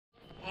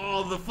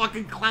the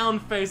fucking clown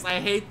face. I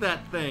hate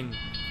that thing.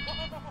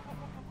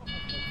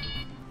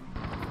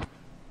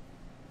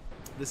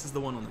 This is the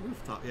one on the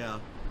rooftop, yeah.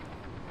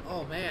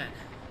 Oh, man.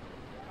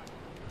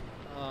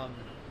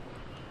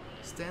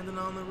 Standing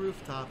on the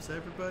rooftops,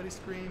 everybody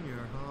scream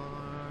your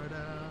heart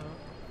out.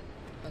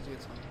 That's a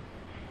good song.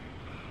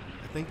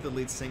 I think the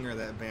lead singer of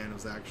that band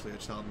was actually a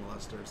child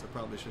molester, so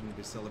probably shouldn't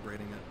be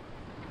celebrating it.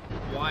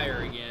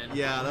 Wire again.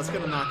 Yeah, that's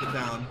gonna knock it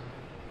down.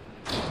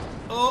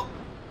 Oh!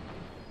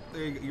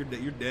 There you go.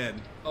 You're dead.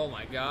 Oh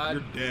my god.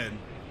 You're dead.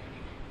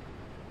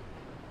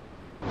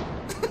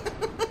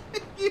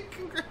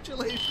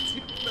 Congratulations,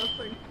 you did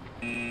nothing.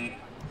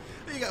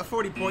 You got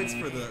 40 points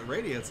for the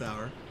radio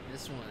tower.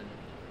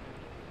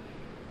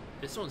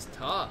 This one's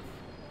tough.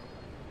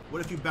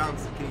 What if you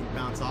bounce? Can you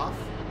bounce off?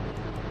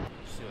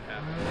 See what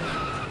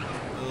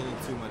happens. A little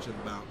too much of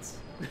a bounce.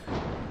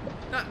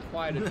 Not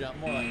quite a jump,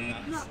 more like a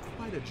bounce. Not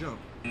quite a jump.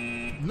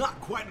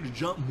 Not quite a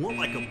jump, more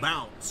like a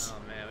bounce. Oh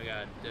man, we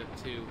got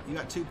 2. You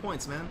got 2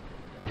 points, man.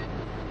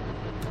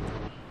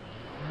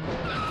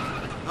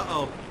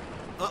 Uh-oh.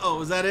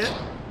 Uh-oh, is that it?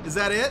 Is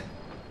that it?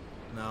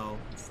 No.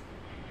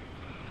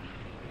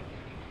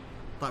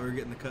 Thought we were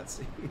getting the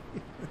cutscene.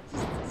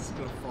 It's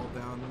gonna fall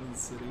down into the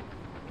city.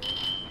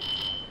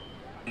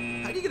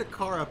 How do you get a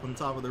car up on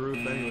top of the roof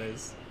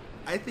anyways?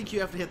 I think you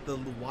have to hit the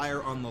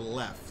wire on the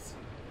left,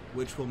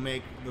 which will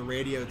make the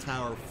radio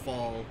tower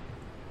fall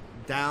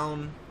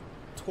down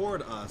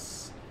toward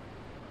us.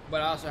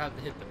 But I also have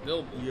to hit the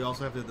billboard. You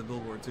also have to hit the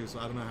billboard too, so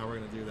I don't know how we're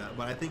gonna do that.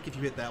 But I think if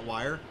you hit that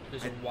wire...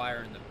 There's a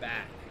wire in the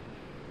back.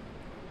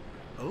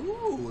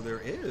 Oh,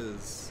 there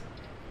is.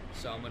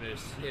 So I'm gonna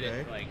just hit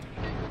it like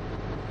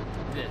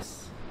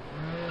this.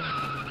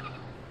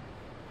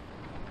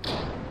 Oh,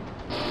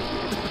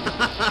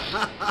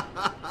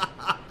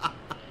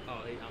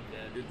 I'm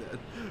dead. You're dead.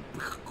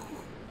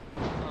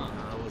 Huh.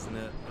 No, that wasn't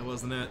it. That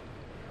wasn't it.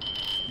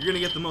 You're gonna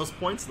get the most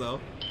points though.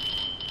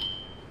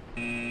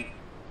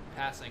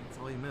 Passing. That's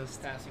all you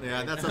missed. Passing.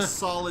 Yeah, grade. that's a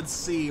solid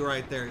C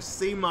right there.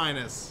 C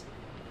minus.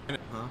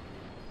 Huh?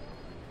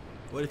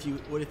 What if you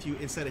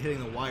instead of hitting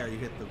the wire, you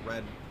hit the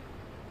red?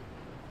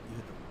 You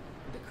hit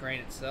The crane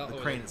itself. the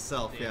crane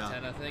itself. The Yeah.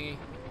 antenna thingy.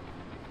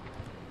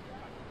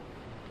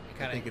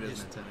 I think it is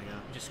an antenna. Yeah.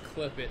 Just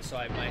clip it so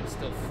I might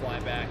still fly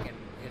back and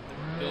hit the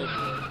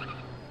billboard.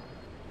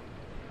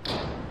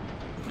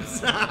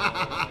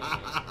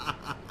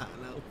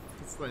 No,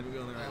 it's not even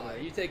going the right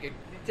way. You take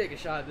a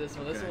shot at this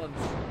one. This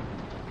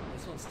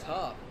one's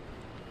tough.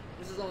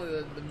 This is only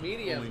the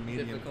medium, Only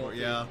medium difficulty.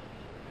 yeah.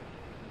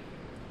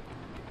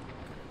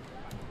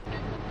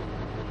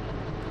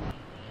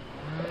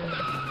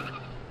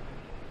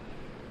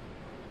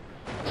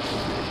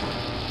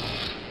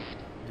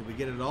 Did we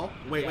get it all?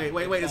 Wait, Yeah,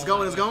 wait. It's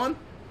going, it's going?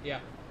 Yeah.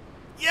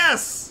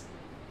 Yes!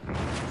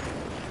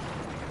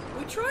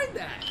 We tried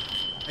that.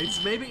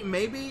 It's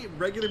maybe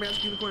regular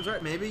Magic Unicorn's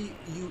right. Maybe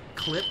you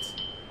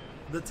clipped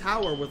the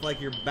tower with like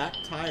your back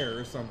tire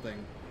or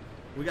something.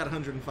 We got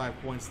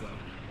 105 points though.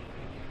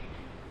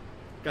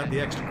 Got the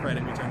extra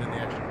credit. We turned in the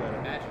extra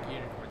credit. Magic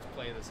Unicorns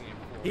play this game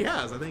before. He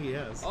has. I think he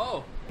has.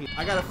 Oh.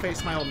 I gotta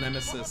face my old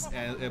nemesis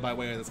by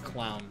way of this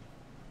clown.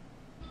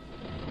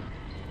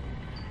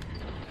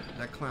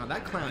 That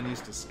clown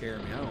used to scare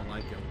me. I don't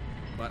like him.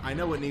 But I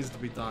know what needs to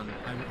be done.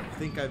 I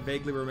think I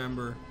vaguely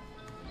remember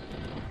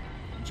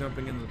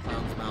jumping into the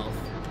clown's mouth.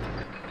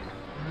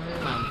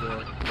 Clown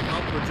door.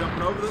 Oh, we're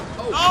jumping over the...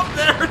 Oh,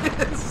 there it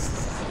is!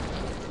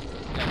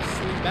 Got a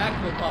sweet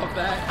backflip off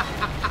that.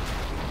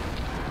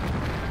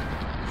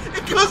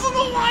 It goes in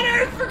the water!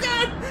 I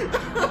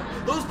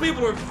forgot! Those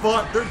people are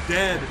fucked. They're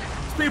dead.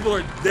 Those people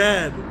are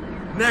dead.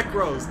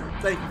 Necros,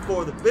 thank you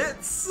for the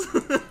bits.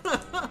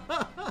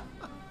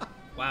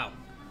 Wow.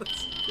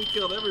 We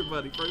killed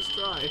everybody first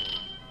try.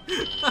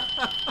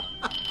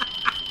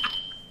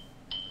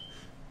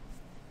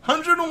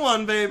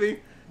 101,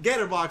 baby.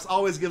 Gatorbox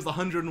always gives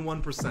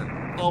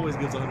 101%. Always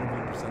gives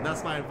 101%.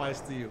 That's my advice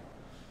to you.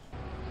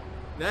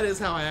 That is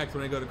how I act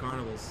when I go to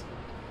carnivals.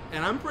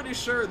 And I'm pretty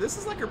sure this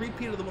is like a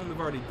repeat of the one we've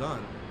already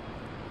done.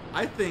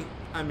 I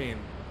mean,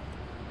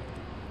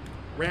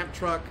 ramp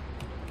truck,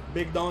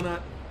 big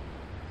donut.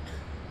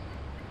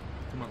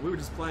 Come on, we were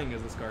just playing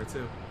as this car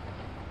too.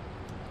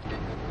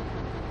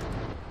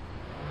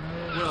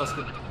 What else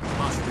could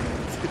possibly be?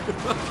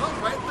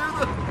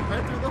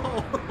 right through the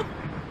hole.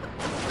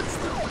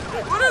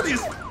 What are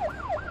these?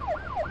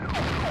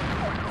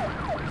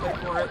 Wait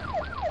for it.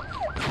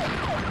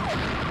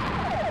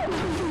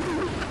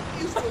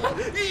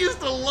 He used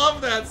to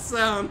love that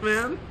sound,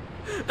 man.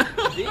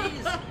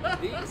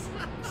 These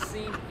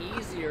seem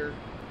easier.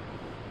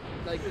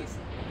 Like these.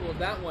 Well,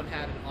 that one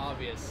had an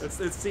obvious.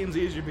 It seems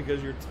easier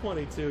because you're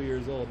 22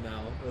 years old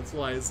now. That's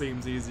why it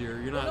seems easier.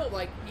 You're not. No,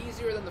 like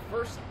easier than the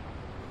first,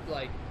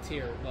 like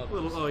tier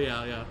levels. Oh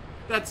yeah.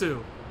 That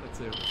too.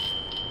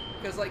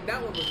 Because like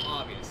that one was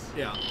obvious.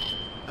 Yeah.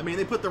 I mean,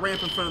 they put the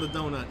ramp in front of the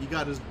donut. You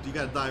gotta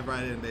dive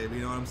right in, baby.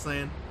 You know what I'm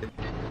saying?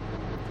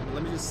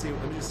 Let me just see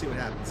what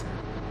happens here.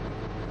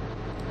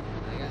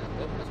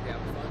 Must be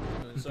having fun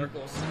in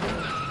circles.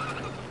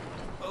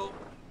 Oh.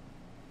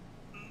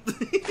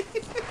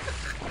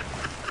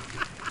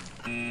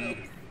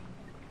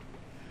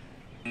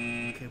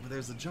 Okay, but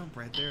there's a jump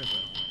right there, though.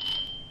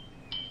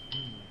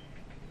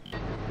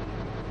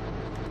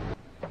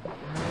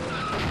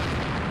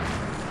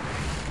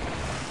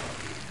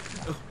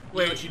 Oh,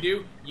 wait. You know what you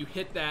do? You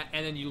hit that,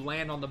 and then you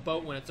land on the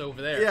boat when it's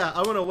over there. Yeah,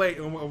 I'm gonna wait,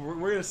 and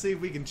we're gonna see if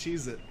we can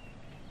cheese it.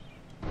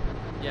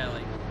 Yeah,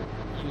 like,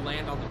 you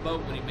land on the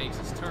boat when he makes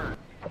his turn.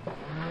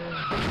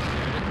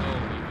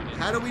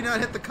 How do we not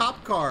hit the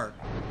cop car?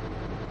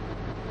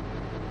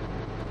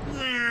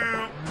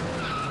 There it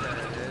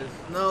is.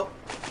 Nope.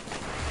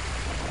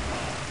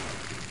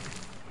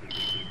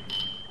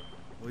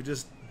 We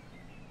just...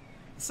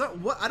 So,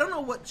 what? I don't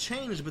know what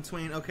changed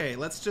between... Okay,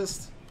 let's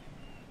just...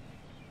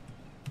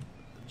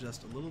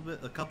 Adjust a little bit,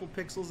 a couple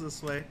pixels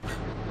this way. God,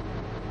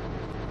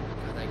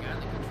 that guy in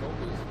the control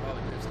booth is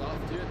probably pissed off,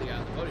 too. The guy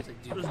on the boat, he's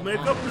like, dude, Just make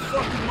up your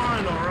fucking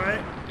mind,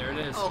 alright? There it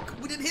is. Oh,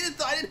 we didn't hit it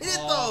though! I didn't hit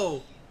it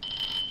though!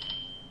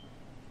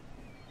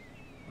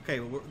 Okay,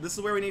 well, this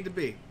is where we need to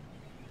be.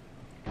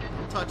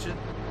 Don't touch it.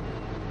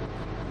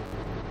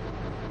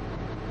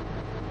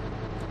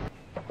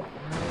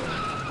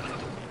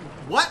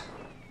 What?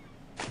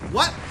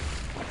 What?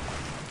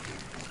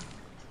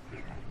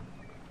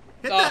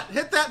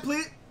 Hit that,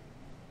 please.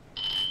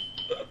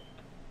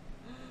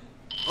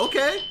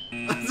 Okay.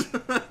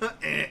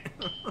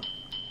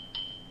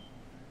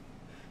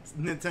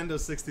 Nintendo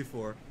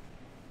 64.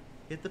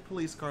 Hit the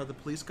police car. The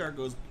police car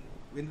goes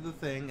into the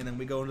thing, and then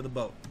we go into the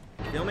boat.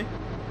 Feel me?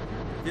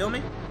 Feel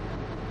me?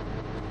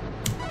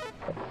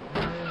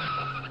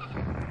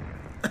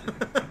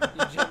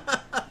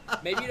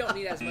 Maybe you don't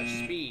need as much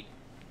speed.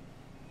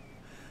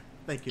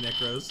 Thank you,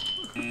 Necros.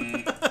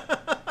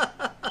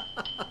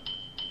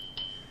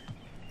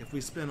 If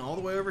we spin all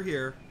the way over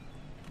here,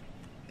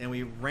 and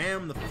we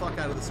ram the fuck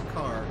out of this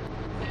car,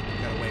 we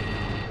gotta wait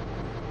now.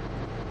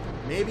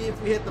 Maybe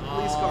if we hit the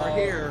police car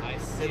here,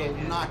 it'll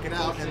knock it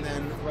out, and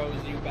then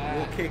throws you back.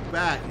 We'll kick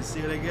back. You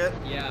see what I get?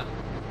 Yeah.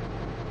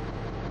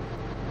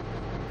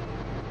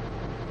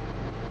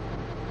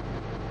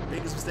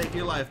 Biggest mistake of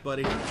your life,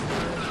 buddy.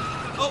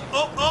 Oh,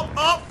 oh, oh,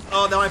 oh!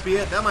 Oh, that might be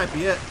it. That might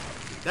be it.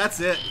 That's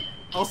it.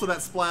 Also,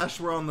 that splash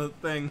were on the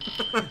thing.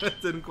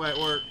 It didn't quite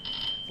work.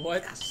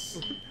 What? Yes.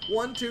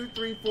 1, 2,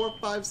 3, 4,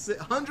 5, 6.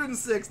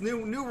 106.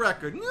 New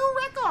record. New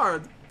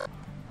record. I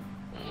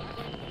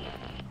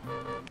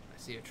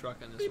see a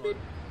truck in this Beep, one.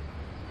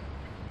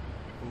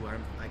 beep. Ooh,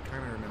 I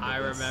kind of remember. I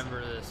this.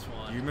 remember this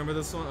one. Do you remember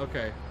this one?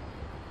 Okay.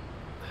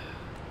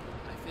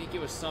 I think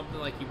it was something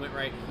like you went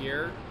right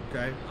here.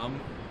 Okay.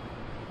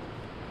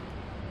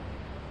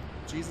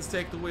 Jesus,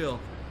 take the wheel.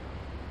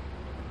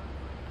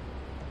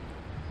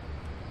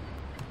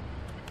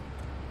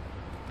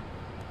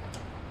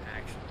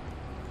 Actually,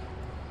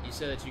 you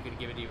said that you could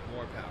give it even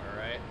more power,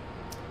 right?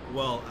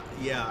 Well,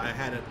 yeah, I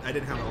had it. I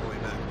didn't have it all the way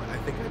back, but I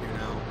think I do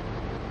now.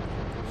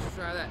 Let's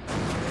try that.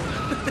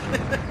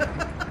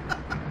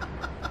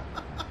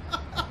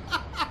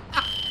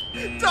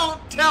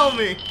 Don't tell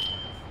me.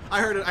 I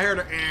heard it. I heard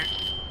it.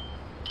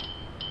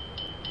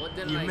 What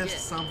didn't You I missed get?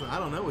 something. I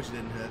don't know what you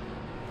didn't hit.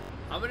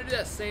 I'm gonna do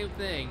that same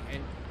thing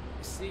and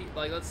see,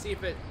 like, let's see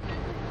if it,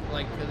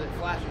 like, because it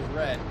flashes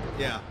red.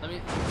 Yeah. Let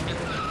me.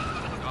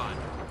 Oh my god.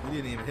 You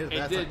didn't even hit it. It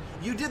that did. time.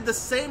 You did the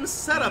same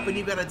setup and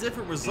you got a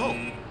different result.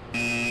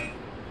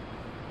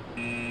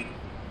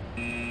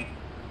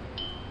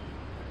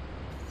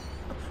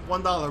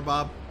 $1,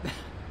 Bob.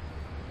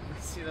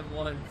 Let's see them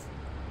ones.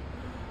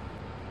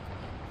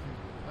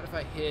 What if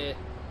I hit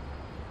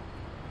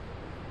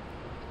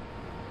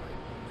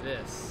like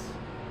this?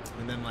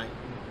 And then, like,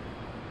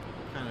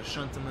 kind of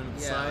shunt them into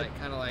the Yeah, side. like,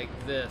 kind of like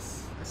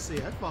this. I see.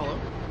 I follow.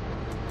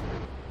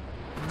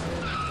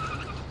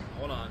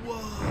 Hold on.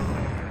 Whoa.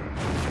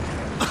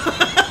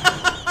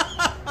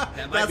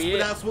 That might be it.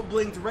 That's what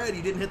blinked red.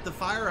 You didn't hit the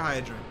fire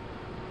hydrant.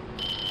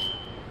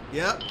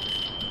 Yep.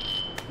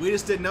 We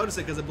just didn't notice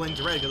it because it blinked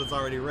red because it's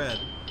already red.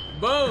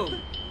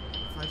 Boom.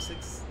 5,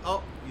 6.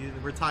 Oh,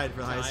 we're tied for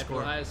the highest score.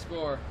 For the highest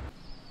score.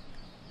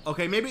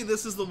 Okay, maybe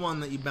this is the one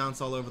that you bounce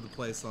all over the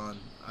place on.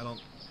 I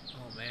don't...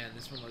 Oh man,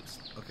 this one looks...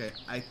 Okay,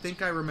 I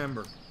think I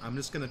remember. I'm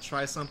just going to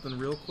try something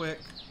real quick.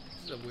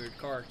 This is a weird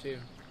car, too.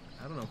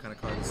 I don't know what kind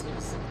of car this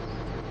is.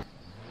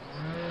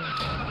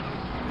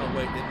 Oh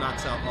wait, it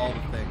knocks out all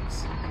the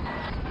things.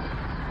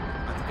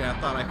 Okay, I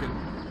thought I could...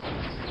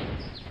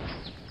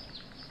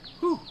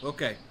 Whew,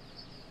 okay.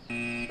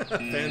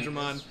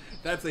 Vandramon,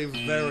 that's a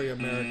very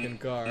American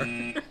car.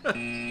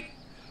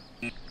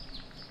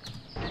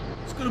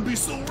 It's gonna be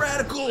so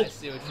radical! I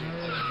see what you're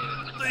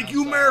doing. Thank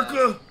you,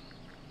 America!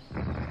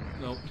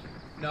 Nope.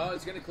 No,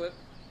 it's gonna clip.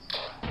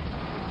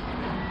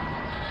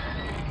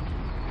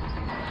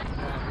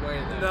 Wrong way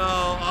there. No,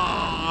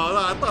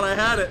 oh, I thought I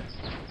had it.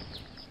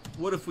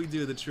 What if we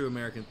do the true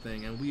American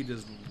thing and we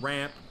just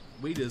ramp,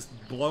 we just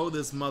blow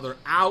this mother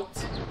out?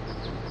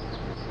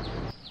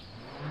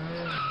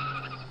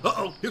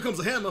 Uh-oh, here comes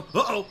a hammer.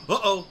 Uh-oh,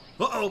 uh-oh,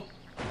 uh-oh.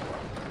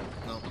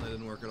 No, that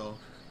didn't work at all.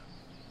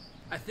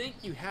 I think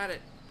you had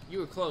it. You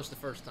were close the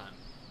first time.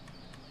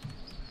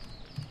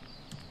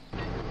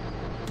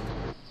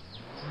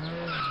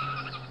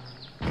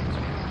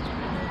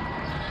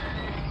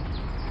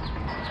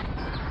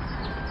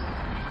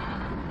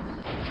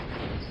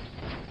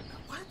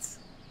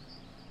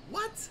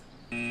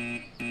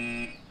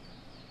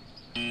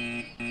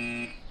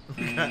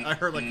 I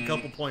heard like a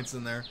couple points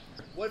in there.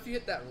 What if you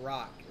hit that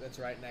rock that's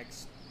right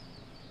next,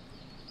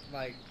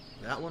 like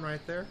that one right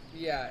there?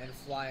 Yeah, and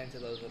fly into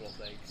those little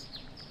things.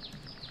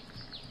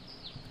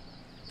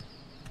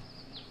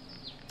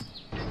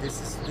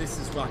 This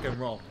is rock and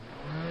roll.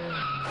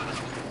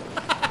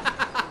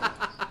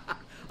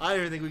 I don't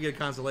even think we get a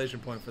consolation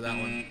point for that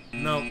one.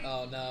 No.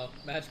 Oh no,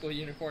 Magical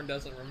Unicorn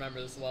doesn't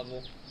remember this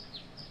level.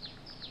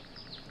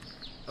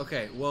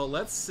 Okay, well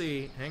let's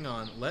see. Hang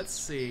on. Let's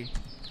see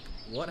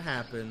what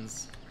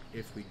happens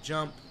if we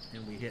jump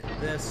and we hit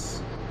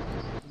this.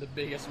 The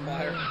biggest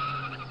fire.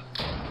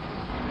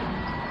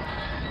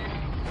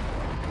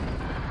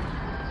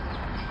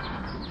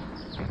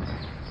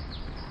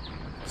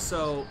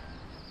 So.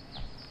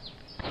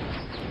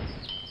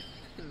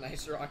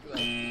 Nice rock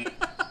though.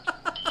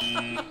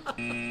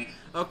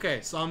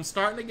 Okay, so I'm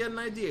starting to get an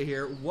idea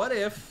here. What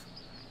if...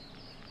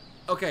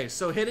 Okay,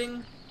 so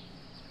hitting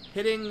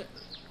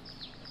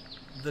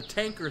the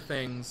tanker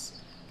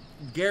things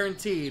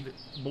guaranteed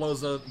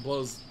blows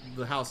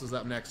the houses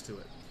up next to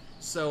it.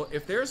 So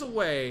if there's a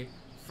way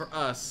for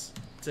us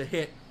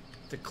to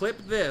clip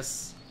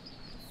this...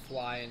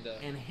 Fly into...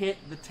 And hit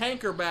the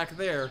tanker back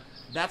there,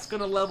 that's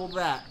going to level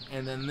that.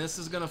 And then this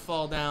is going to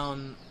fall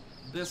down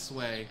this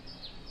way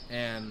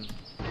and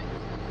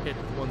hit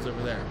the ones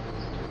over there.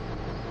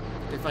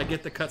 If I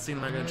get the cutscene,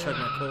 am I going to chug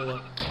my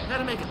cola? I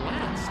gotta make it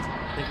last.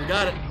 I think we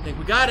got it. I think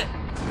we got it.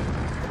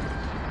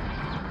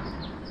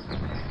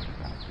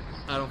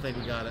 I don't think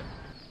we got it.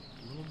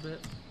 A little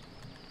bit.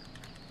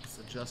 Let's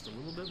adjust a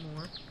little bit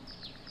more.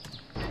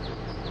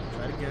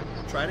 Try it again.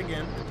 Try it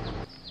again.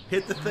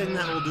 Hit the thing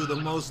that will do the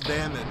most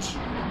damage.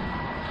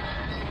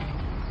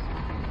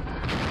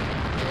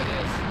 There it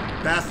is.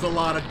 That's a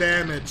lot of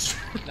damage.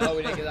 No,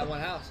 we didn't get that one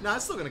house. No,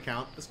 it's still going to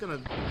count. It's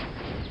going to...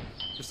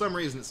 For some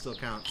reason, it still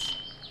counts.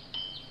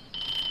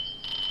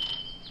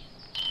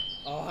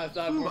 Oh, I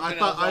thought. Ooh,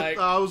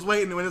 I was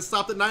waiting. When it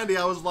stopped at 90,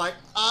 I was like,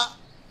 ah.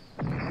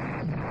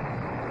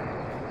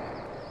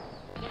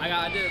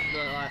 I did the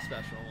last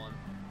special one.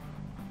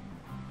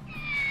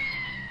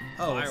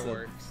 Oh,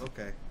 fireworks.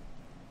 Okay.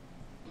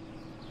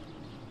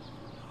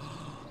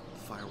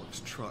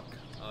 Fireworks truck.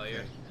 Oh, yeah.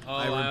 Okay. Oh,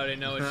 I already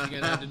know what you're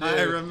gonna have to do.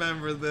 I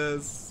remember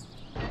this.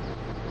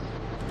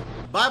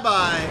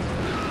 Bye-bye.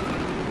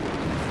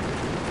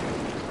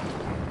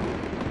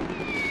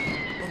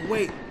 Oh,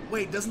 wait.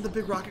 Wait, doesn't the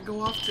big rocket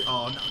go off too?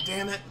 Oh, no,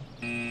 damn it.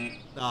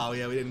 Oh,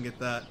 yeah, we didn't get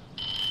that.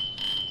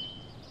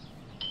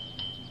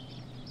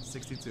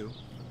 62.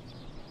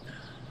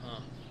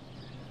 Huh.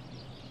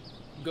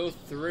 Go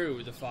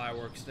through the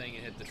fireworks thing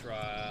and hit the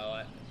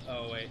trial.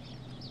 Oh, wait.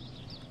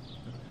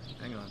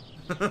 Hang on.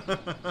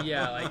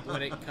 Yeah, like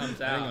when it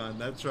comes out. Hang on,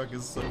 that truck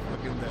is so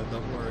fucking dead,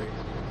 don't worry.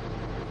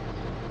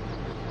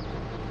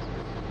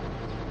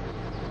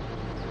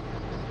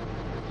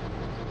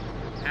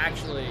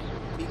 Actually,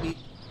 Beep, beep.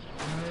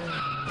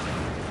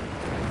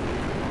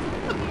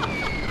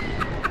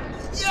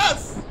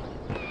 Yes!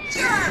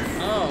 Yes!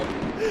 oh.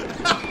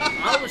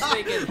 I was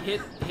thinking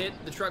hit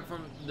the truck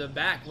from the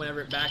back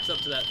whenever it backs up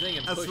to that thing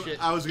and push it.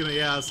 I was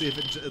gonna, see if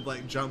it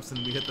like jumps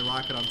and we hit the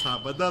rocket on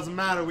top, but it doesn't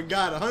matter. We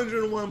got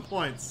 101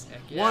 points.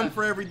 Heck yeah. One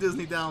for every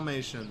Disney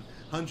Dalmatian.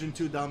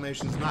 102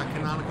 Dalmatians not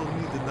canonical to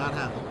me, did not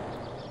happen.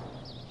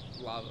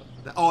 Lava.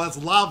 Oh, that's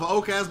lava.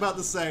 Okay, I was about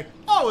to say,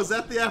 oh, is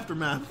that the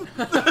aftermath?